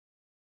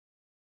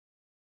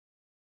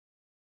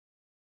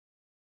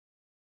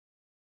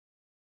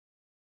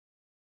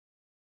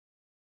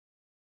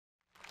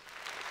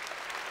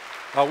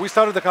We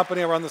started the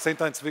company around the same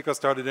time Zvika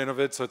started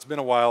Innovid, so it's been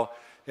a while,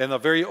 and a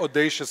very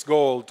audacious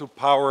goal to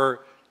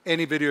power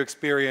any video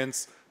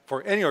experience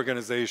for any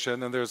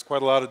organization, and there's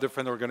quite a lot of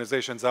different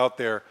organizations out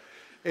there.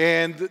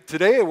 And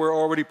today we're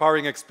already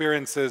powering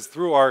experiences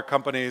through our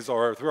companies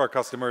or through our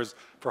customers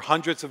for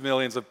hundreds of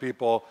millions of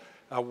people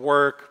at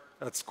work,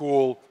 at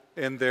school,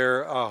 in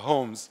their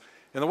homes.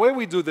 And the way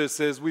we do this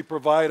is we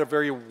provide a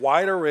very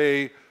wide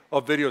array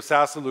of video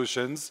SaaS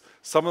solutions.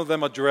 Some of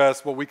them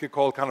address what we could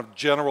call kind of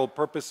general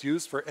purpose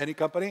use for any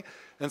company,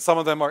 and some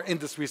of them are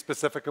industry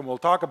specific, and we'll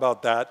talk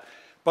about that.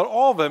 But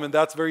all of them, and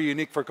that's very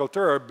unique for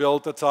Kaltura, are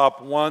built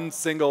atop one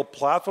single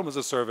platform as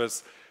a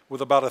service with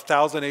about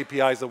 1,000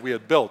 APIs that we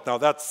had built. Now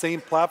that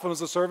same platform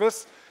as a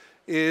service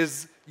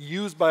is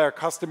used by our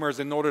customers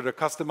in order to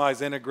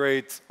customize,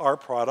 integrate our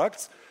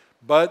products,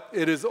 but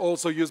it is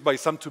also used by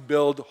some to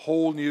build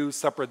whole new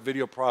separate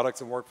video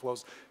products and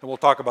workflows, and we'll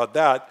talk about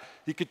that.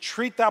 You could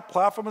treat that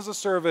platform as a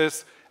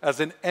service as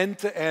an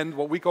end-to-end,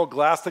 what we call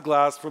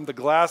glass-to-glass, from the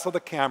glass of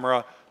the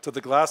camera to the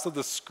glass of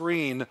the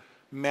screen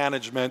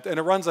management, and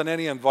it runs on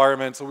any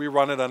environment, so we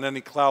run it on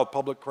any cloud,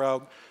 public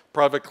cloud,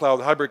 private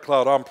cloud, hybrid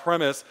cloud,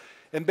 on-premise,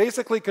 and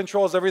basically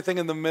controls everything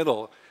in the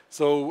middle.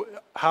 So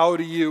how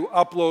do you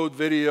upload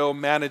video,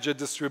 manage it,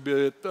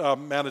 distribute it,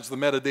 manage the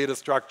metadata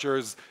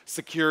structures,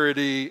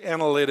 security,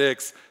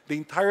 analytics, the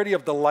entirety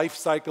of the life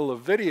cycle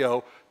of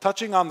video,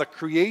 touching on the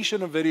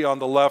creation of video on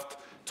the left,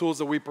 tools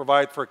that we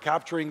provide for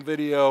capturing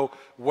video,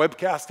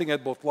 webcasting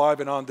it both live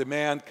and on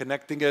demand,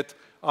 connecting it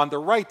on the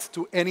right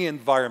to any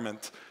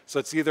environment. So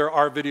it's either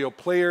our video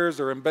players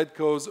or embed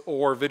codes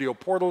or video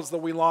portals that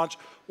we launch,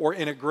 or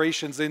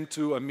integrations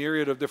into a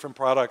myriad of different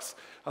products,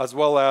 as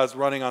well as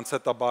running on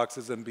set-top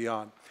boxes and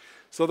beyond.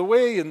 So the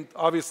way, and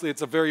obviously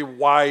it's a very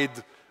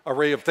wide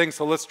array of things,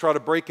 so let's try to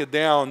break it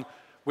down.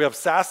 We have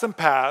SaaS and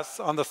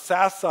PaaS. On the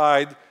SaaS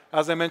side,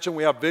 as I mentioned,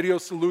 we have video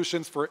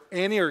solutions for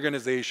any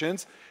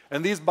organizations,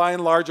 and these by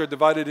and large are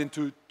divided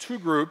into two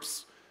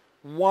groups.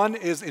 One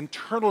is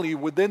internally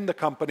within the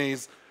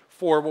companies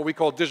for what we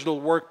call digital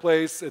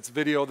workplace. It's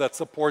video that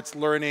supports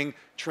learning,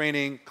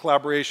 training,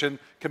 collaboration,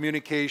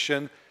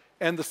 communication.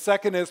 And the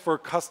second is for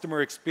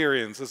customer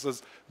experience. This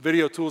is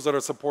video tools that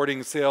are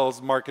supporting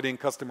sales, marketing,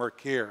 customer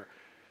care.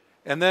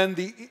 And then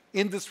the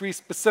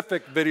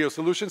industry-specific video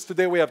solutions.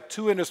 Today we have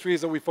two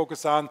industries that we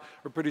focus on.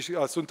 We'll pretty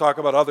soon talk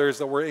about others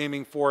that we're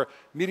aiming for: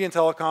 media and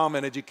telecom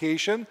and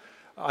education.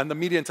 On the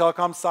media and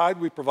telecom side,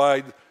 we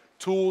provide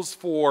tools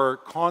for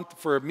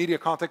media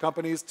content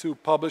companies to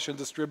publish and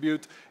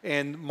distribute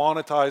and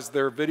monetize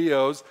their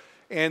videos.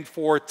 And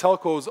for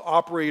telcos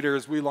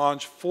operators, we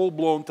launch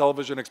full-blown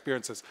television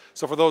experiences.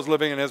 So for those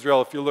living in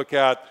Israel, if you look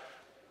at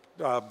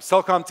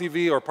Cellcom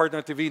TV or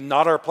Partner TV,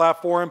 not our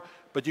platform,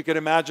 but you can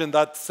imagine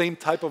that same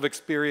type of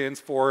experience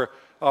for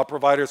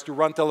providers to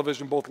run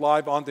television both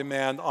live, on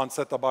demand, on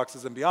set-top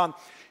boxes and beyond.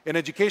 In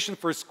education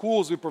for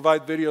schools, we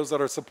provide videos that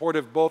are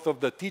supportive both of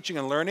the teaching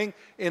and learning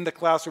in the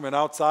classroom and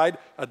outside,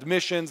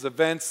 admissions,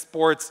 events,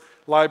 sports,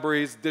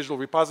 libraries, digital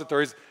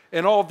repositories,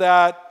 and all of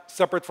that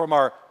separate from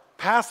our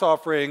PaaS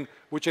offering,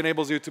 which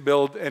enables you to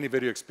build any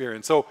video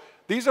experience. So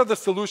these are the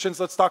solutions.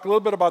 Let's talk a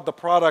little bit about the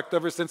product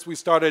ever since we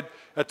started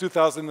at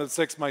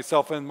 2006,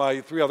 myself and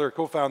my three other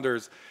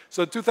co-founders.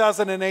 So in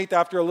 2008,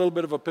 after a little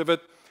bit of a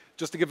pivot,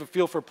 just to give a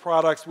feel for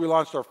products, we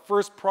launched our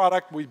first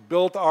product. We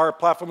built our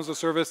platform as a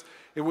service,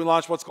 and we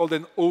launched what's called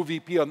an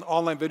OVP, an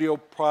online video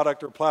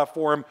product or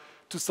platform,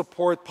 to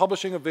support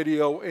publishing a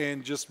video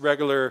in just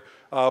regular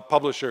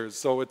publishers.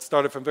 So it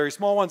started from very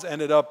small ones,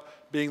 ended up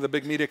being the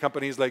big media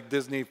companies like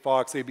Disney,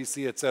 Fox,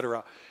 ABC,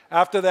 etc.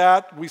 After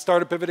that, we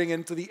started pivoting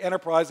into the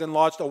enterprise and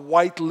launched a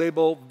white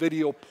label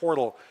video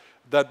portal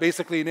that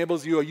basically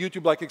enables you a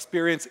YouTube-like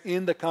experience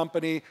in the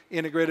company,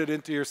 integrated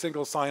into your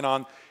single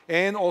sign-on,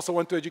 and also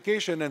went to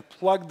education and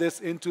plugged this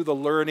into the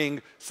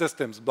learning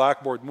systems,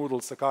 Blackboard,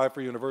 Moodle, Sakai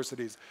for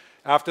universities.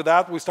 After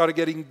that, we started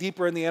getting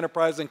deeper in the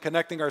enterprise and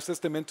connecting our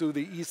system into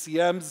the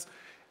ECMs,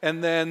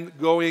 and then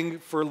going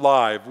for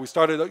live. We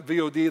started at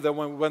VOD, then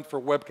we went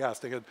for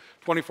webcasting. In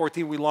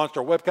 2014, we launched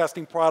our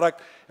webcasting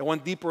product and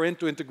went deeper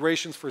into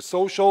integrations for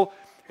social.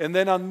 And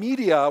then on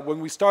media, when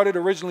we started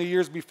originally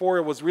years before,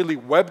 it was really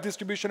web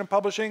distribution and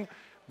publishing.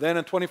 Then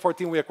in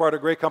 2014, we acquired a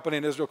great company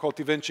in Israel called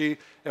TVinci,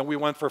 and we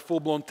went for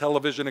full-blown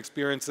television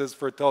experiences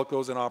for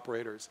telcos and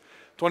operators.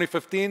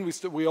 2015,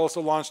 we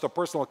also launched our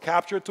personal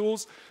capture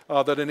tools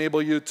that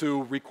enable you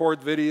to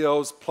record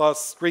videos,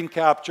 plus screen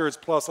captures,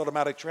 plus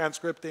automatic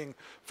transcripting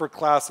for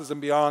classes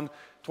and beyond.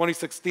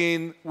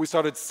 2016, we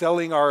started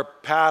selling our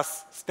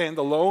PaaS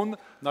standalone,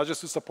 not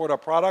just to support our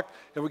product,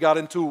 and we got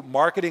into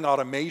marketing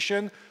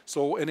automation,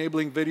 so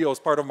enabling video as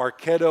part of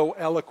Marketo,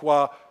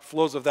 Eloqua,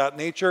 flows of that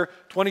nature.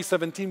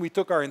 2017, we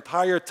took our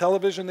entire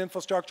television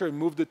infrastructure and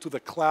moved it to the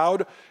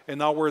cloud, and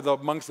now we're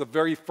amongst the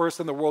very first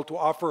in the world to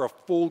offer a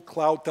full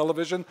cloud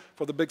television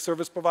for the big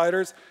service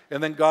providers,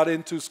 and then got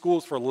into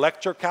schools for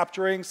lecture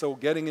capturing, so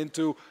getting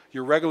into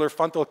your regular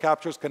frontal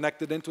captures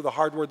connected into the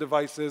hardware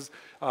devices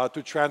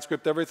to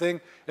transcript everything.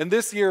 And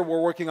this year,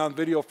 we're working on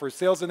video for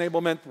sales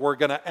enablement. We're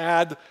going to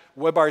add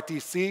web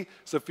WebRTC.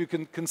 So if you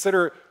can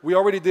consider, we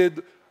already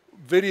did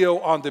video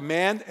on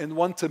demand and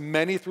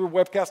one-to-many through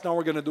webcast. Now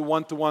we're going to do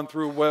one-to-one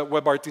through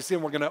WebRTC,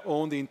 and we're going to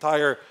own the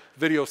entire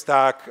video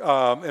stack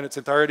in its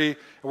entirety.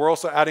 And we're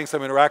also adding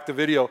some interactive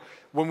video.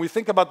 When we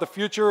think about the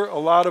future, a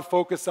lot of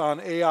focus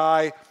on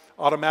AI,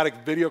 automatic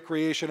video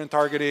creation and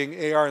targeting,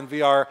 AR and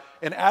VR,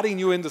 and adding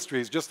new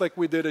industries. Just like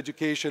we did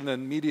education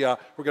and media,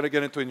 we're going to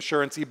get into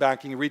insurance,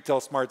 e-banking, retail,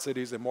 smart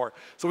cities, and more.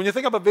 So when you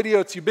think about video,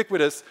 it's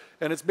ubiquitous,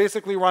 and it's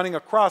basically running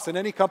across, and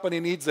any company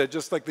needs it,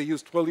 just like they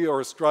use Twilio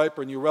or Stripe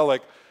or New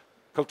Relic.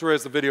 Kaltura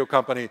is a video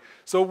company.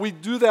 So we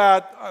do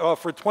that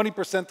for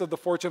 20% of the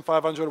Fortune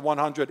 500,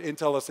 100,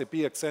 Intel, SAP,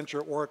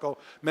 Accenture, Oracle,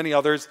 many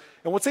others.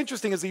 And what's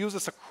interesting is they use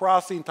this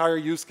across the entire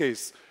use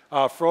case,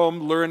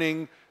 from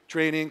learning,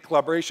 training,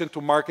 collaboration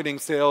to marketing,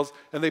 sales,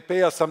 and they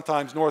pay us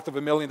sometimes north of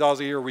 $1 million a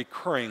year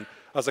recurring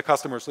as a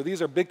customer. So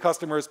these are big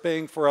customers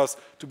paying for us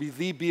to be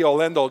the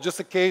be-all, end-all. Just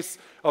a case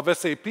of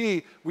SAP,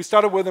 we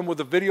started with them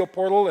with a video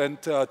portal,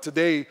 and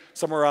today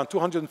somewhere around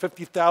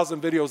 250,000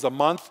 videos a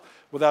month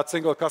with that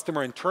single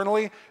customer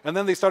internally. And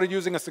then they started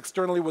using us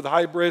externally with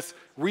Hybris,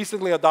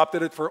 recently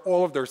adopted it for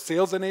all of their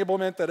sales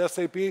enablement at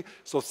SAP.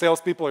 So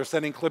salespeople are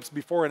sending clips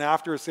before and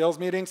after sales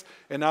meetings,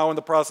 and now in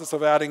the process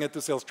of adding it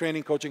to sales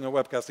training, coaching, and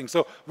webcasting.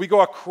 So we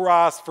go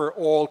across for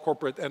all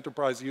corporate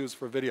enterprise use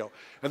for video.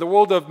 In the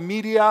world of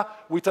media,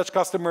 we touch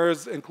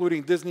customers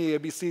including Disney,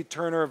 ABC,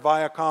 Turner,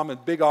 Viacom,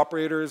 and big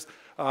operators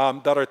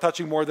that are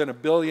touching more than 1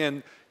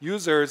 billion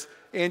users.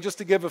 And just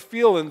to give a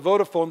feel, in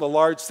Vodafone,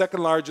 the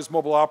second largest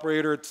mobile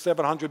operator,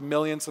 700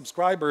 million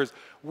subscribers,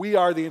 we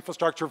are the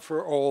infrastructure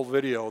for all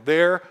video.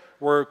 There,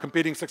 we're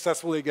competing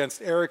successfully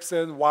against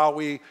Ericsson,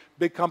 Huawei,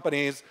 big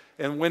companies,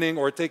 and winning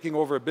or taking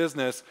over a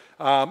business.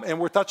 And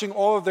we're touching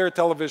all of their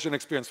television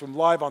experience, from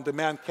live,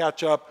 on-demand,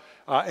 catch-up,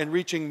 and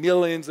reaching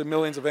millions and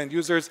millions of end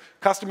users.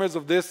 Customers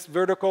of this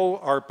vertical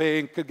are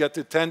paying, could get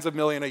to tens of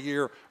millions a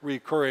year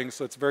recurring,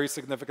 so it's very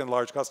significant,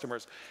 large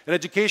customers. In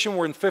education,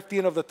 we're in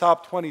 15 of the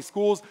top 20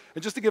 schools.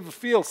 And just to give a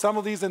feel, some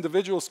of these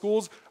individual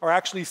schools are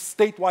actually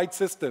statewide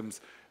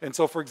systems. And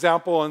so, for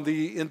example, in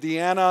the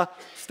Indiana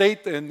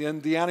State and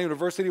Indiana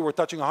University, we're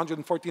touching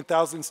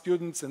 114,000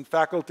 students and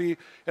faculty,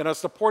 and a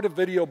supportive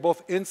video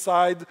both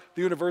inside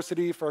the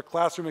university for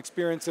classroom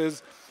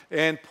experiences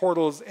and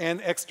portals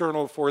and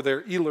external for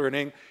their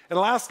e-learning. And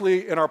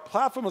lastly, in our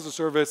platform as a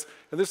service,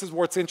 and this is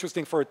what's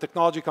interesting for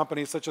technology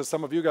companies such as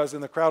some of you guys in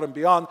the crowd and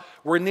beyond,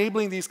 we're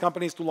enabling these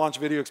companies to launch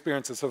video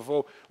experiences.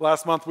 So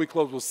last month we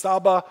closed with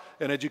Saba,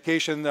 an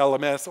education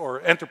LMS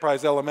or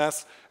enterprise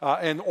LMS,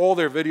 and all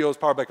their videos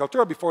powered by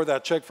Kaltura. Before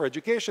that, Check for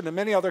Education, and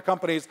many other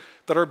companies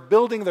that are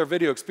building their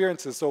video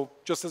experiences. So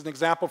just as an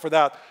example for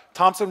that,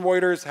 Thomson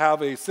Reuters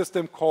have a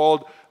system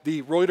called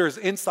the Reuters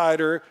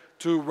Insider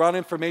to run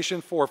information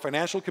for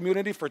financial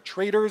community, for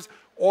traders.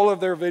 All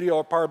of their video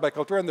are powered by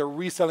Kaltura, and they're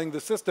reselling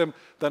the system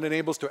that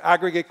enables to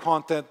aggregate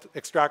content,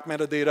 extract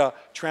metadata,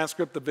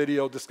 transcript the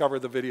video, discover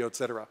the video,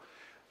 etc.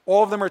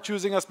 All of them are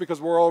choosing us because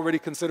we're already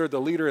considered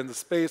the leader in the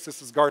space.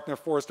 This is Gartner,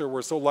 Forrester.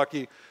 We're so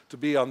lucky to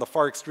be on the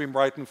far extreme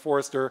right in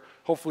Forrester.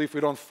 Hopefully, if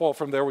we don't fall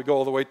from there, we go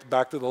all the way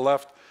back to the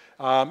left.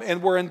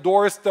 And we're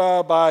endorsed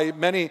by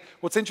many.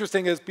 What's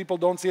interesting is people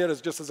don't see it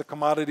as just as a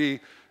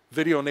commodity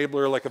video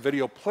enabler like a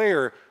video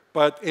player,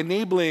 but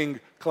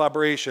enabling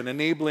collaboration,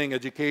 enabling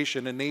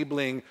education,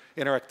 enabling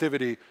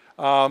interactivity.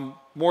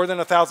 More than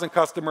 1,000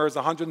 customers,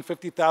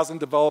 150,000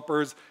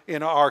 developers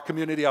in our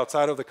community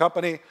outside of the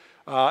company,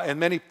 and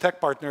many tech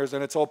partners,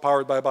 and it's all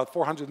powered by about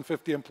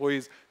 450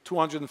 employees,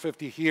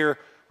 250 here.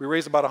 We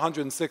raised about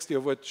 160,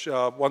 of which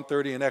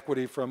 130 in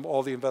equity from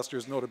all the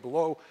investors noted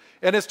below.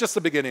 And it's just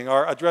the beginning.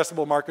 Our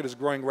addressable market is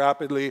growing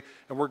rapidly,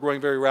 and we're growing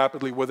very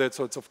rapidly with it.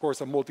 So it's, of course,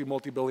 a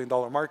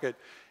multi-billion-dollar market.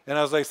 And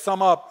as I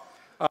sum up,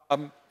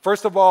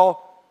 first of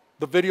all,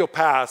 the video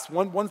pass.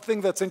 One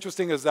thing that's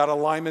interesting is that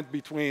alignment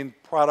between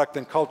product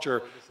and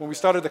culture. When we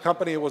started the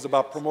company, it was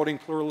about promoting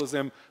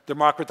pluralism,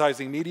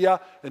 democratizing media,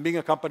 and being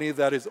a company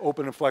that is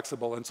open and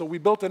flexible. And so we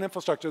built an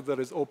infrastructure that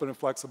is open and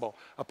flexible,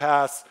 a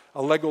pass,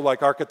 a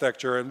Lego-like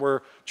architecture, and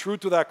we're true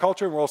to that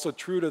culture, and we're also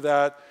true to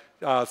that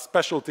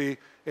specialty,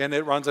 and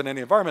it runs in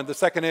any environment. The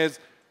second is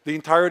the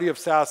entirety of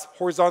SaaS,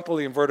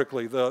 horizontally and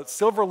vertically. The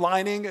silver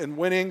lining in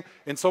winning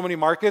in so many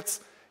markets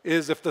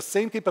is if the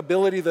same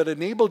capability that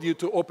enabled you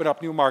to open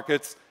up new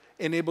markets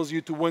enables you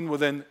to win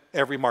within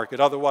every market.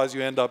 Otherwise,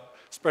 you end up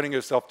spreading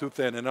yourself too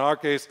thin. And in our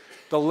case,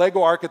 the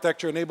Lego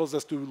architecture enables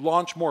us to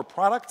launch more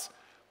products,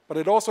 but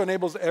it also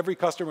enables every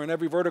customer in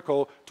every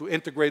vertical to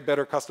integrate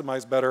better,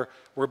 customize better.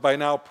 We're by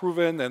now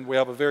proven, and we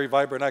have a very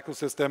vibrant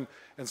ecosystem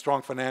and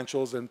strong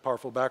financials and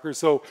powerful backers.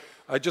 So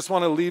I just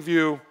want to leave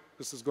you,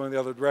 this is going the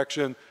other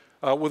direction,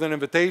 with an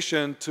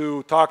invitation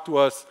to talk to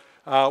us.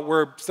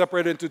 We're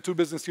separated into 2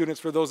 business units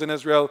for those in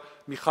Israel.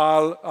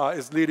 Michal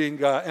is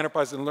leading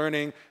enterprise and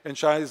learning, and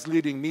Shai is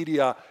leading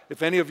media.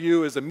 If any of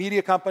you is a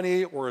media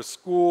company or a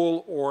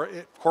school or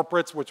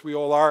corporates, which we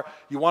all are,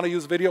 you want to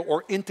use video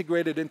or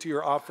integrate it into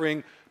your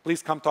offering,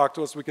 please come talk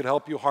to us. We could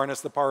help you harness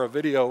the power of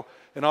video.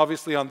 And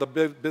obviously on the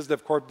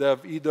BizDev, Corp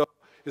Dev, Edo,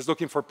 is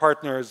looking for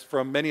partners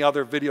from many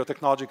other video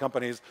technology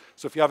companies.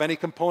 So if you have any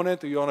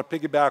component or you want to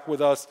piggyback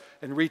with us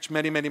and reach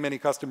many, many, many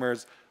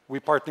customers, we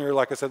partner,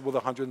 like I said, with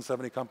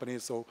 170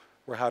 companies, so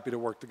we're happy to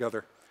work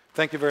together.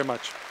 Thank you very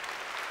much.